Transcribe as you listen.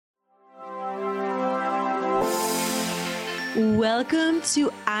Welcome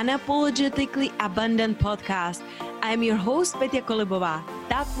to Unapologetically Abundant Podcast. I'm your host, Petya Kolibova,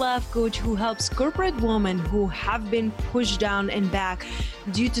 tough love coach who helps corporate women who have been pushed down and back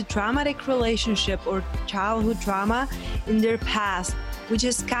due to traumatic relationship or childhood trauma in their past, which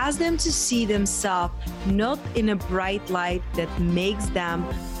has caused them to see themselves not in a bright light that makes them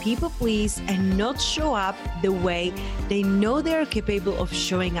people please and not show up the way they know they are capable of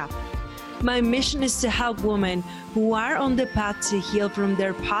showing up. My mission is to help women who are on the path to heal from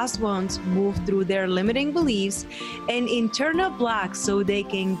their past wounds move through their limiting beliefs and internal blocks so they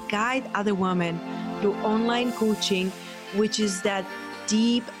can guide other women through online coaching, which is that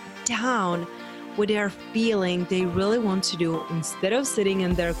deep down what they are feeling they really want to do instead of sitting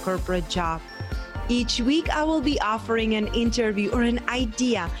in their corporate job. Each week, I will be offering an interview or an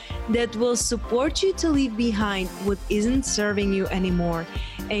idea that will support you to leave behind what isn't serving you anymore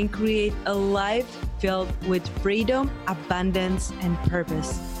and create a life filled with freedom, abundance, and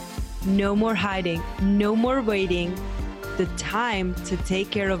purpose. No more hiding, no more waiting. The time to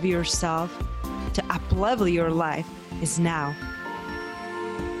take care of yourself, to up-level your life is now.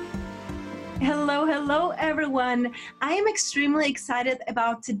 Hello, everyone. I am extremely excited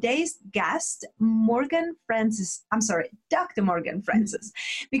about today's guest, Dr. Morgan Francis,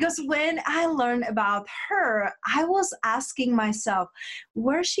 because when I learned about her, I was asking myself,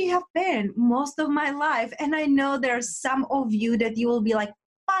 where she have been most of my life? And I know there's some of you that you will be like,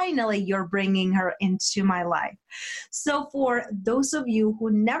 finally, you're bringing her into my life. So for those of you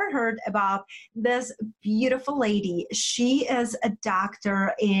who never heard about this beautiful lady, she is a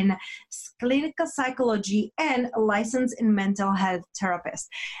doctor in clinical psychology and a licensed in mental health therapist.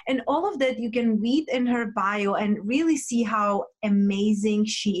 And all of that you can read in her bio and really see how amazing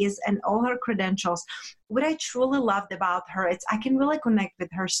she is and all her credentials. What I truly loved about her is I can really connect with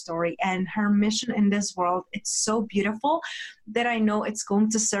her story and her mission in this world. It's so beautiful that I know it's going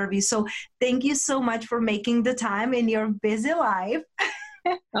to serve you. So thank you so much for making the time in your busy life.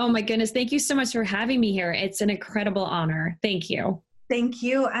 Oh my goodness. Thank you so much for having me here. It's an incredible honor. Thank you. Thank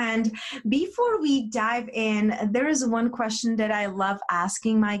you. And before we dive in, there is one question that I love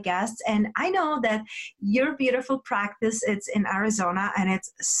asking my guests. And I know that your beautiful practice, it's in Arizona, and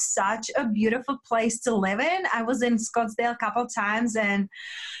it's such a beautiful place to live in. I was in Scottsdale a couple times and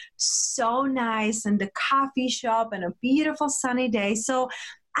so nice, and the coffee shop and a beautiful sunny day. So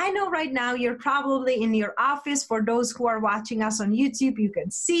I know right now you're probably in your office. For those who are watching us on YouTube, you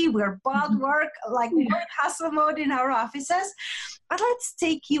can see we're both work hustle mode in our offices. But let's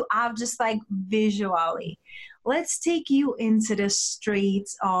take you out just like visually. Let's take you into the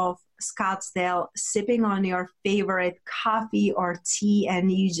streets of Scottsdale, sipping on your favorite coffee or tea, and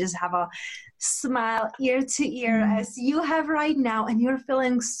you just have a smile ear to ear as you have right now, and you're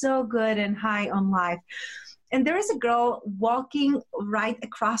feeling so good and high on life. And there is a girl walking right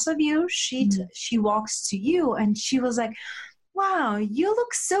across of you. She walks to you and she was like, wow, you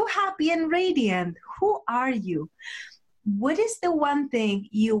look so happy and radiant. Who are you? What is the one thing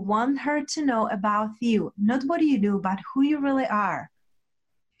you want her to know about you? Not what you do, but who you really are.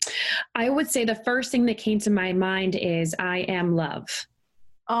 I would say the first thing that came to my mind is I am love.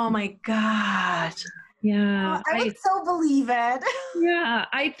 Oh my God. Yeah. I would so believe it. Yeah.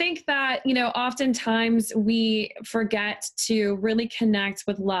 I think that, oftentimes we forget to really connect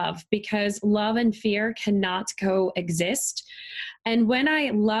with love because love and fear cannot coexist. And when I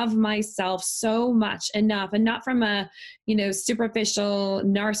love myself so much enough, and not from a, superficial,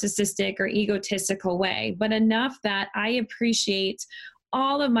 narcissistic or egotistical way, but enough that I appreciate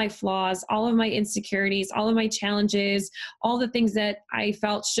all of my flaws, all of my insecurities, all of my challenges, all the things that I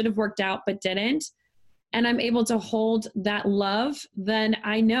felt should have worked out but didn't, and I'm able to hold that love, then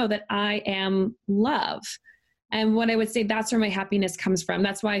I know that I am love. And what I would say, that's where my happiness comes from.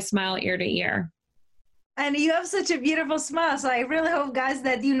 That's why I smile ear to ear. And you have such a beautiful smile. So I really hope, guys,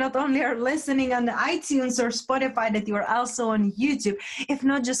 that you not only are listening on the iTunes or Spotify, that you are also on YouTube. If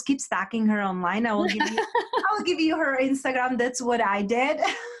not, just keep stalking her online. I will give you her Instagram. That's what I did.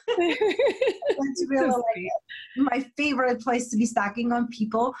 It's really my favorite place to be stalking on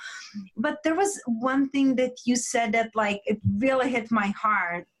people. But there was one thing that you said that it really hit my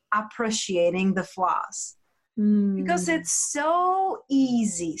heart, appreciating the flaws. Because it's so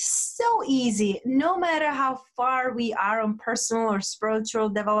easy, no matter how far we are on personal or spiritual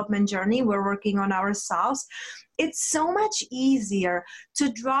development journey, we're working on ourselves. It's so much easier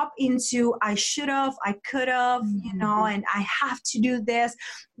to drop into, I should have, I could have, and I have to do this.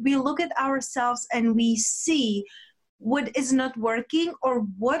 We look at ourselves and we see what is not working or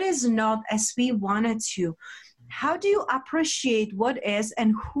what is not as we wanted to. How do you appreciate what is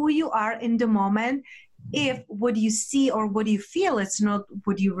and who you are in the moment if what you see or what you feel, it's not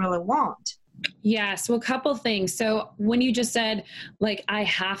what you really want? Yes. Well, a couple things. So when you just said like, I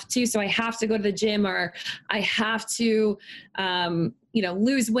have to, so I have to go to the gym, or I have to,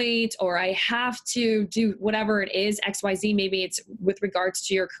 lose weight, or I have to do whatever it is, XYZ, maybe it's with regards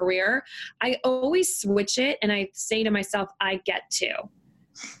to your career. I always switch it. And I say to myself, I get to.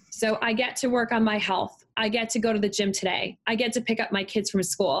 So I get to work on my health. I get to go to the gym today. I get to pick up my kids from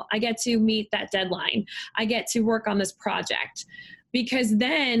school. I get to meet that deadline. I get to work on this project. Because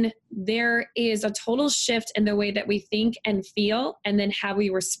then there is a total shift in the way that we think and feel, and then how we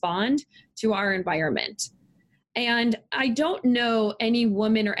respond to our environment. And I don't know any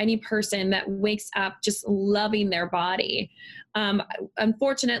woman or any person that wakes up just loving their body.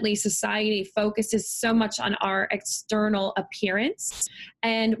 Unfortunately, society focuses so much on our external appearance.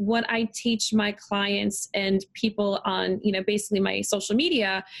 And what I teach my clients and people on, basically my social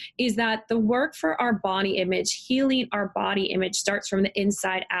media, is that the work for our body image, healing our body image, starts from the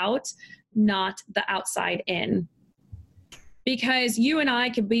inside out, not the outside in. Because you and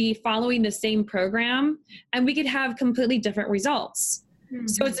I could be following the same program and we could have completely different results. Mm-hmm.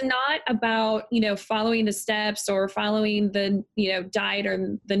 So it's not about, following the steps or following the, diet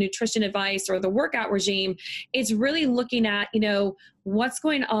or the nutrition advice or the workout regime. It's really looking at, what's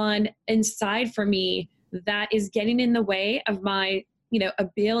going on inside for me that is getting in the way of my,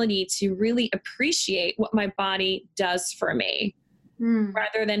 ability to really appreciate what my body does for me,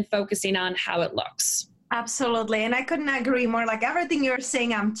 rather than focusing on how it looks. Absolutely. And I couldn't agree more. Like everything you're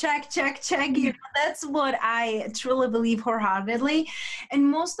saying, I'm check. That's what I truly believe wholeheartedly. And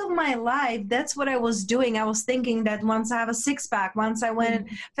most of my life, that's what I was doing. I was thinking that once I have a six pack, once I win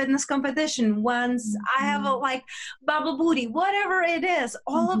fitness competition, once I have a bubble booty, whatever it is,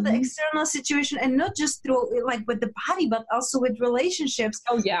 all of the external situation, and not just through like with the body, but also with relationships.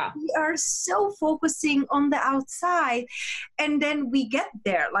 Oh yeah. We are so focusing on the outside, and then we get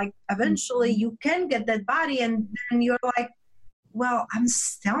there. Like eventually you can get that body, and then you're like, well, I'm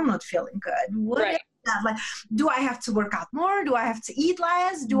still not feeling good. What is that? Like, do I have to work out more? Do I have to eat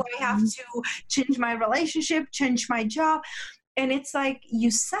less? Do I have to change my relationship, change my job? And it's like you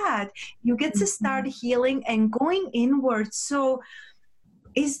said, you get to start healing and going inward. So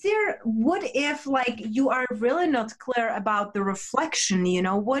what if like you are really not clear about the reflection,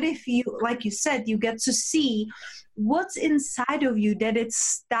 what if you, like you said, you get to see what's inside of you that it's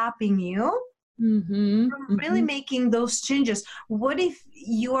stopping you from really making those changes? What if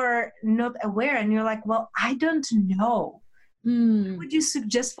you're not aware and you're like, well, I don't know? What would you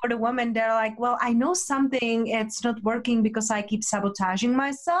suggest for the women that are like, well, I know something, it's not working because I keep sabotaging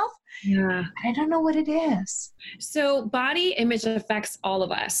myself. Yeah. I don't know what it is. So body image affects all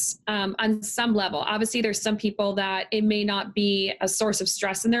of us on some level. Obviously, there's some people that it may not be a source of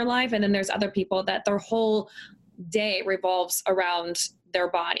stress in their life. And then there's other people that their whole day revolves around their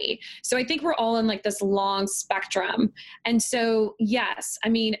body. So I think we're all in like this long spectrum. And so, yes, I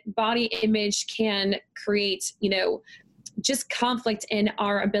mean, body image can create, just conflict in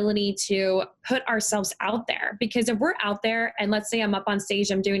our ability to put ourselves out there. Because if we're out there and let's say I'm up on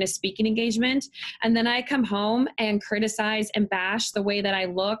stage, I'm doing a speaking engagement, and then I come home and criticize and bash the way that I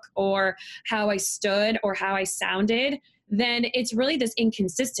look or how I stood or how I sounded, then it's really this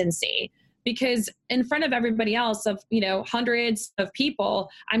inconsistency. Because in front of everybody else of, hundreds of people,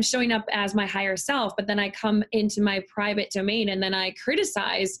 I'm showing up as my higher self, but then I come into my private domain and then I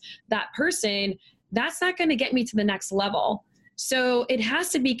criticize that person. That's not going to get me to the next level. So it has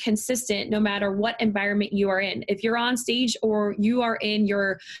to be consistent no matter what environment you are in. If you're on stage or you are in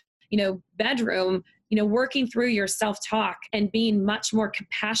your, bedroom, working through your self-talk and being much more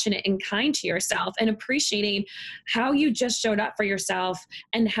compassionate and kind to yourself and appreciating how you just showed up for yourself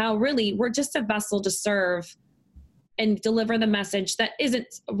and how really we're just a vessel to serve and deliver the message that isn't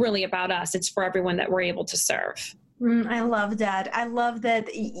really about us. It's for everyone that we're able to serve. I love that. I love that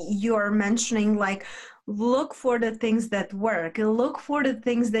you're mentioning like, look for the things that work, look for the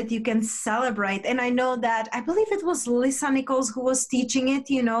things that you can celebrate. And I know that, I believe it was Lisa Nichols who was teaching it,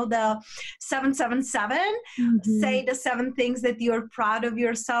 the 777, say the 7 things that you're proud of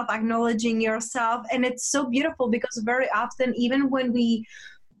yourself, acknowledging yourself. And it's so beautiful because very often, even when we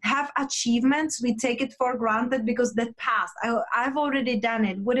have achievements, we take it for granted because that passed. I've already done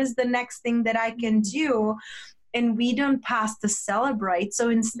it. What is the next thing that I can do? And we don't pause to celebrate. So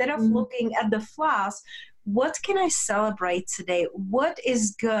instead of looking at the flaws, what can I celebrate today? What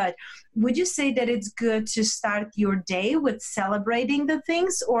is good? Would you say that it's good to start your day with celebrating the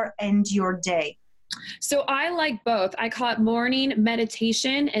things or end your day? So I like both. I call it morning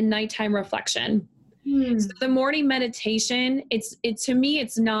meditation and nighttime reflection. So the morning meditation, to me,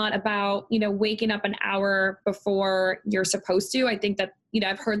 it's not about, waking up an hour before you're supposed to. I think that,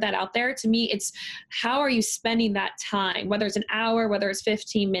 I've heard that out there. To me, it's how are you spending that time, whether it's an hour, whether it's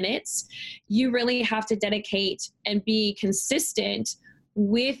 15 minutes, you really have to dedicate and be consistent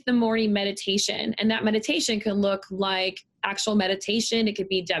with the morning meditation. And that meditation can look like actual meditation. It could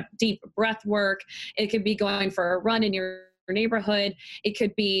be deep breath work. It could be going for a run in your neighborhood. It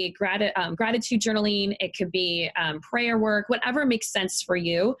could be gratitude journaling. It could be prayer work, whatever makes sense for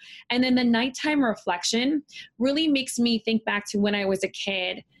you. And then the nighttime reflection really makes me think back to when I was a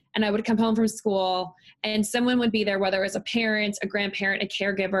kid and I would come home from school and someone would be there, whether it was a parent, a grandparent, a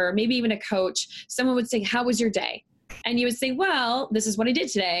caregiver, maybe even a coach. Someone would say, "How was your day?" And you would say, "Well, this is what I did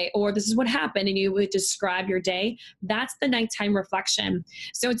today," or "This is what happened." And you would describe your day. That's the nighttime reflection.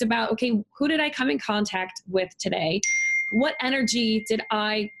 So it's about, okay, who did I come in contact with today? What energy did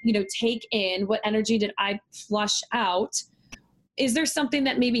I, take in? What energy did I flush out? Is there something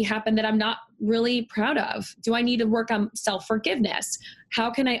that maybe happened that I'm not really proud of? Do I need to work on self-forgiveness? How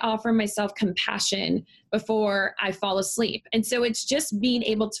can I offer myself compassion before I fall asleep? And so it's just being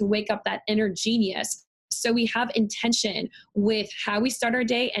able to wake up that inner genius. So we have intention with how we start our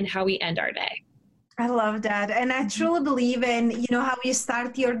day and how we end our day. I love that. And I truly believe in, how you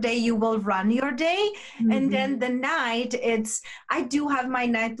start your day, you will run your day. Mm-hmm. And then the night, I do have my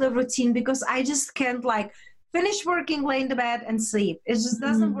nightly routine because I just can't finish working, lay in the bed and sleep. It just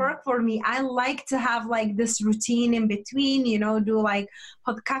doesn't work for me. I like to have this routine in between, do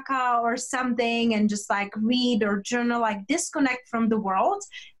hot caca or something and just read or journal, disconnect from the world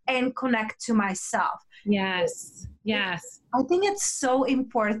and connect to myself. Yes. Yes. I think it's so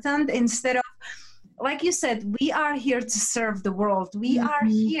important instead of, like you said, we are here to serve the world. We are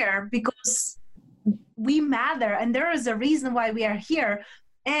here because we matter. And there is a reason why we are here.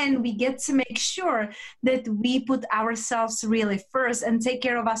 And we get to make sure that we put ourselves really first and take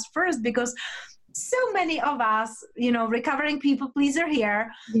care of us first, because so many of us, recovering people pleaser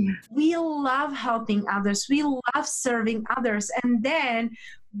here, we love helping others. We love serving others. And then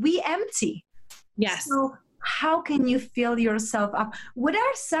we empty. Yes. So how can you fill yourself up? What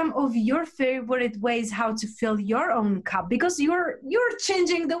are some of your favorite ways how to fill your own cup? Because you're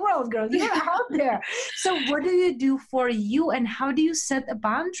changing the world, girl. You're out there. So what do you do for you and how do you set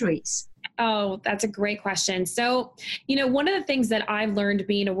boundaries? Oh, that's a great question. So, one of the things that I've learned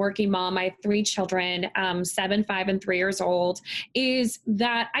being a working mom, I have 3 children, 7, 5, and 3 years old, is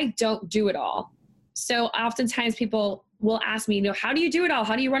that I don't do it all. So oftentimes people will ask me, how do you do it all?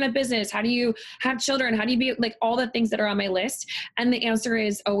 How do you run a business? How do you have children? How do you be all the things that are on my list? And the answer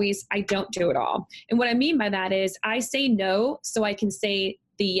is always, I don't do it all. And what I mean by that is I say no so I can say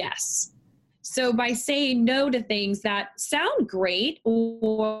the yes. So by saying no to things that sound great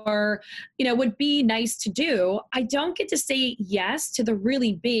or, would be nice to do, I don't get to say yes to the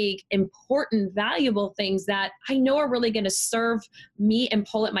really big, important, valuable things that I know are really going to serve me and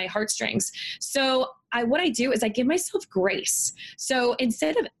pull at my heartstrings. So what I do is I give myself grace. So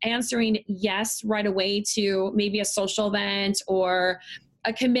instead of answering yes right away to maybe a social event or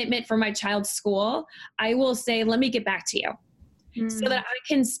a commitment for my child's school, I will say, let me get back to you. So that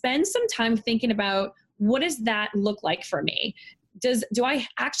I can spend some time thinking about what does that look like for me? Do I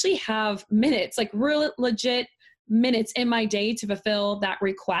actually have minutes, real legit minutes in my day to fulfill that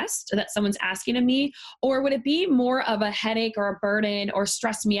request that someone's asking of me? Or would it be more of a headache or a burden or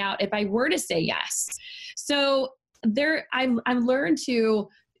stress me out if I were to say yes? So I've learned to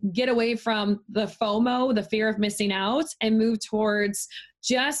get away from the FOMO, the fear of missing out, and move towards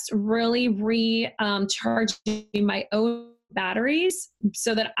just really recharging my own batteries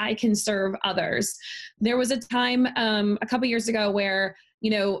so that I can serve others. There was a time a couple years ago where,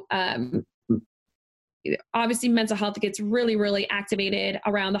 obviously mental health gets really, really activated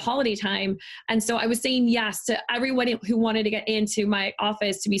around the holiday time. And so I was saying yes to everyone who wanted to get into my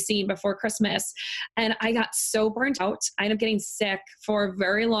office to be seen before Christmas. And I got so burnt out. I ended up getting sick for a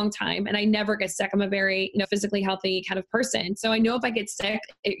very long time. And I never get sick. I'm a very, physically healthy kind of person. So I know if I get sick,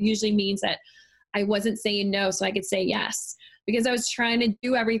 it usually means that I wasn't saying no so I could say yes, because I was trying to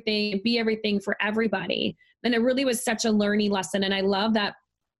do everything and be everything for everybody. And it really was such a learning lesson. And I love that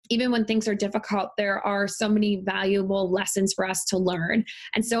even when things are difficult, there are so many valuable lessons for us to learn.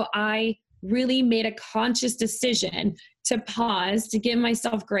 And so I really made a conscious decision to pause, to give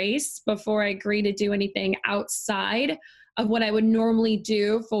myself grace before I agree to do anything outside of what I would normally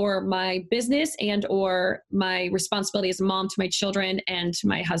do for my business and or my responsibility as a mom to my children and to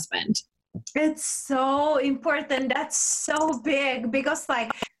my husband. It's so important. That's so big because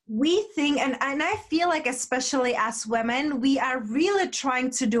we think, and I feel especially as women, we are really trying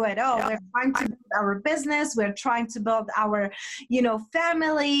to do it all. We're trying to do our business, we're trying to build our,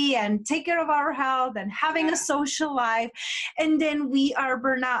 family and take care of our health and having a social life. And then we are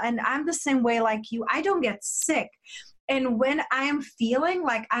burnt out. And I'm the same way like you. I don't get sick. And when I am feeling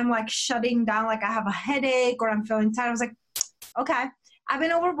like I'm like shutting down, like I have a headache or I'm feeling tired, I was like, okay, I've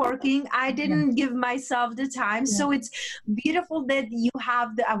been overworking. I didn't give myself the time. Yeah. So it's beautiful that you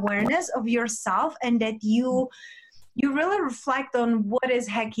have the awareness of yourself and that you really reflect on what is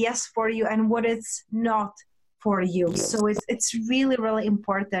heck yes for you and what is not for you. So it's really, really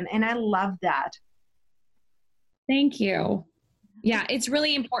important. And I love that. Thank you. Yeah, it's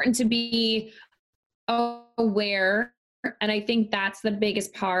really important to be aware. And I think that's the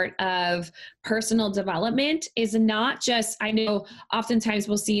biggest part of personal development is not just, I know oftentimes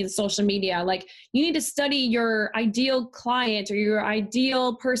we'll see in social media, like you need to study your ideal client or your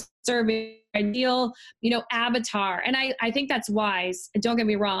ideal person serving, ideal, avatar. And I think that's wise. Don't get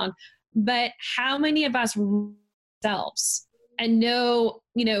me wrong, but how many of us ourselves and know,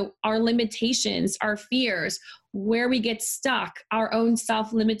 our limitations, our fears, where we get stuck, our own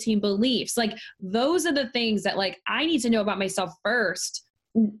self-limiting beliefs. Like those are the things that like, I need to know about myself first.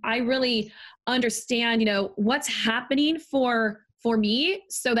 I really understand, what's happening for me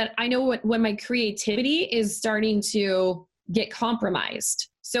so that I know when my creativity is starting to get compromised.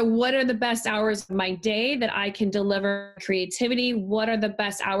 So what are the best hours of my day that I can deliver creativity? What are the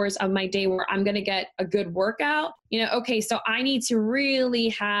best hours of my day where I'm going to get a good workout? Okay, so I need to really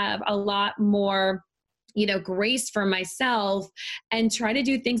have a lot more grace for myself and try to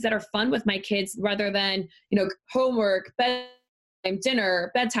do things that are fun with my kids rather than, homework, bedtime,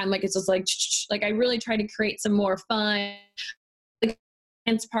 dinner, bedtime. Like it's just like I really try to create some more fun, like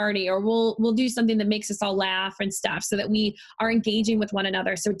dance party, or we'll do something that makes us all laugh and stuff so that we are engaging with one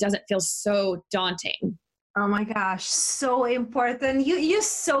another so it doesn't feel so daunting. Oh my gosh, so important. You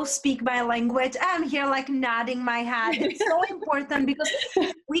so speak my language. I'm here like nodding my head. It's so important because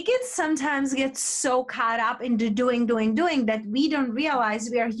we can sometimes get so caught up into doing that we don't realize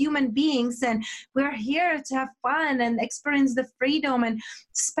we are human beings and we're here to have fun and experience the freedom and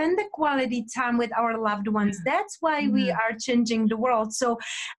spend the quality time with our loved ones. That's why we are changing the world. So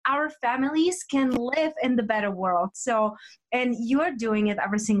our families can live in the better world. So and you're doing it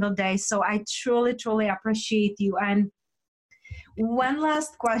every single day. So I truly, truly appreciate you. And one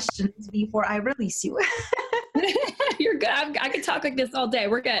last question before I release you. You're good. I could talk like this all day.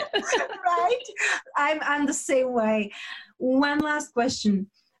 We're good. Right? I'm the same way. One last question.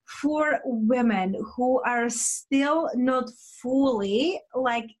 For women who are still not fully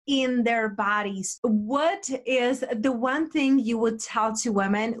like in their bodies, what is the one thing you would tell to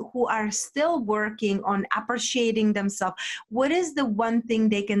women who are still working on appreciating themselves? What is the one thing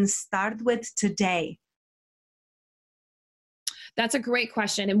they can start with today? That's a great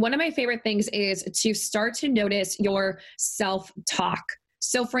question. And one of my favorite things is to start to notice your self-talk.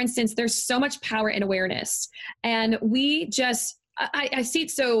 So for instance, there's so much power in awareness, and I see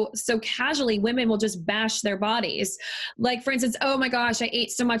it so casually. Women will just bash their bodies. Like for instance, oh my gosh, I ate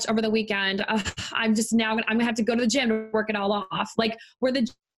so much over the weekend. I'm gonna have to go to the gym to work it all off. Like where the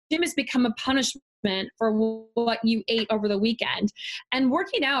gym has become a punishment for what you ate over the weekend. And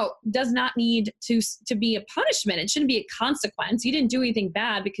working out does not need to be a punishment. It shouldn't be a consequence. You didn't do anything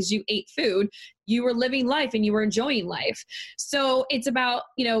bad because you ate food. You were living life and you were enjoying life. So it's about,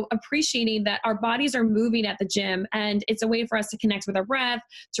 appreciating that our bodies are moving at the gym, and it's a way for us to connect with our breath,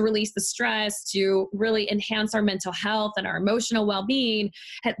 to release the stress, to really enhance our mental health and our emotional well-being.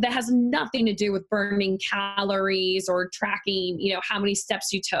 That has nothing to do with burning calories or tracking, how many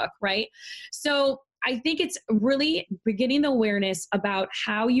steps you took, right? So I think it's really beginning the awareness about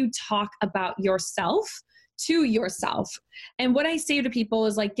how you talk about yourself to yourself. And what I say to people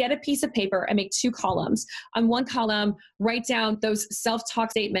is like, get a piece of paper and make 2 columns. On one column, write down those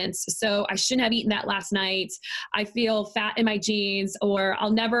self-talk statements. So I shouldn't have eaten that last night. I feel fat in my jeans, or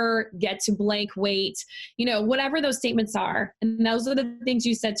I'll never get to blank weight, whatever those statements are. And those are the things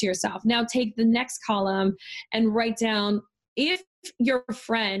you said to yourself. Now take the next column and write down, if your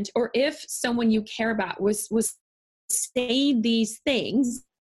friend or if someone you care about was saying these things,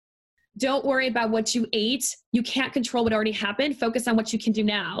 don't worry about what you ate. You can't control what already happened. Focus on what you can do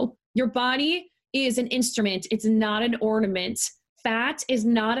now. Your body is an instrument. It's not an ornament. Fat is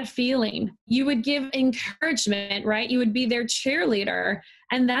not a feeling. You would give encouragement, right? You would be their cheerleader.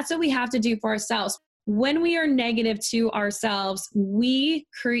 And that's what we have to do for ourselves. When we are negative to ourselves, we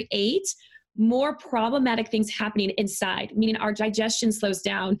create more problematic things happening inside, meaning our digestion slows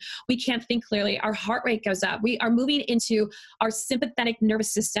down. We can't think clearly. Our heart rate goes up. We are moving into our sympathetic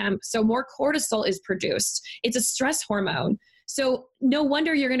nervous system. So more cortisol is produced. It's a stress hormone. So no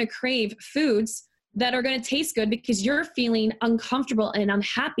wonder you're going to crave foods that are going to taste good because you're feeling uncomfortable and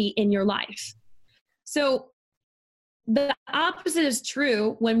unhappy in your life. So the opposite is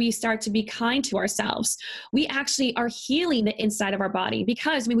true when we start to be kind to ourselves. We actually are healing the inside of our body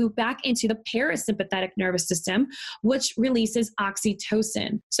because we move back into the parasympathetic nervous system, which releases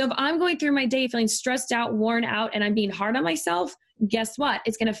oxytocin. So if I'm going through my day feeling stressed out, worn out, and I'm being hard on myself, guess what?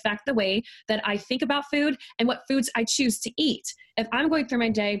 It's going to affect the way that I think about food and what foods I choose to eat. If I'm going through my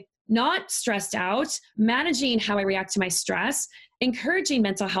day not stressed out, managing how I react to my stress, encouraging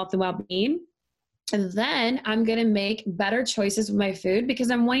mental health and well-being, and then I'm going to make better choices with my food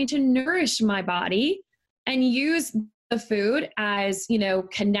because I'm wanting to nourish my body and use the food as,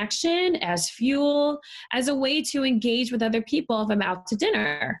 connection, as fuel, as a way to engage with other people if I'm out to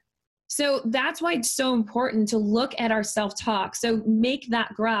dinner. So that's why it's so important to look at our self-talk. So make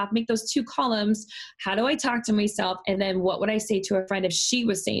that graph, make those 2 columns. How do I talk to myself? And then what would I say to a friend if she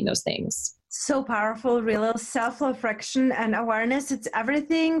was saying those things? So powerful, real self-reflection and awareness. It's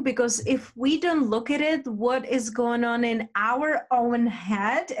everything, because if we don't look at it, what is going on in our own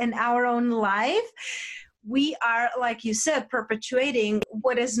head and our own life, we are, like you said, perpetuating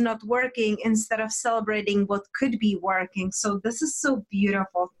what is not working instead of celebrating what could be working. So this is so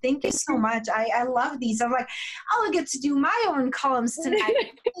beautiful. Thank you so much. I love these. I'm like, I'll get to do my own columns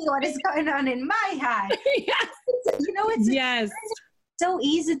tonight. What is going on in my head? Yes. It's yes. so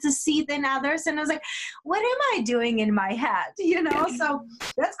easy to see than others. And I was like, what am I doing in my head? So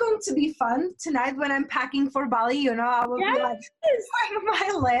that's going to be fun tonight when I'm packing for Bali. I will be like, this is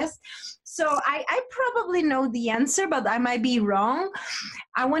my list. So I probably know the answer, but I might be wrong.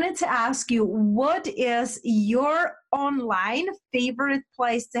 I wanted to ask you, what is your online favorite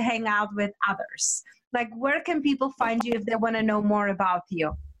place to hang out with others? Like, where can people find you if they want to know more about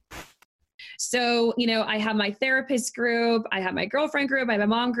you? So, I have my therapist group, I have my girlfriend group, I have a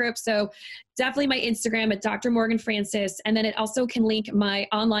mom group. So definitely my Instagram at Dr. Morgan Francis. And then it also can link my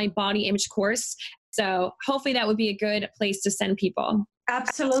online body image course. So hopefully that would be a good place to send people.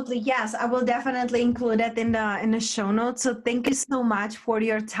 Absolutely. Yes. I will definitely include it in the show notes. So thank you so much for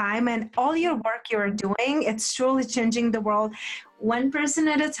your time and all your work you're doing. It's truly changing the world one person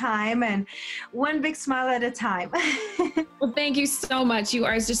at a time and one big smile at a time. Well, thank you so much. You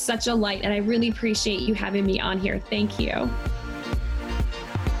are just such a light, and I really appreciate you having me on here. Thank you.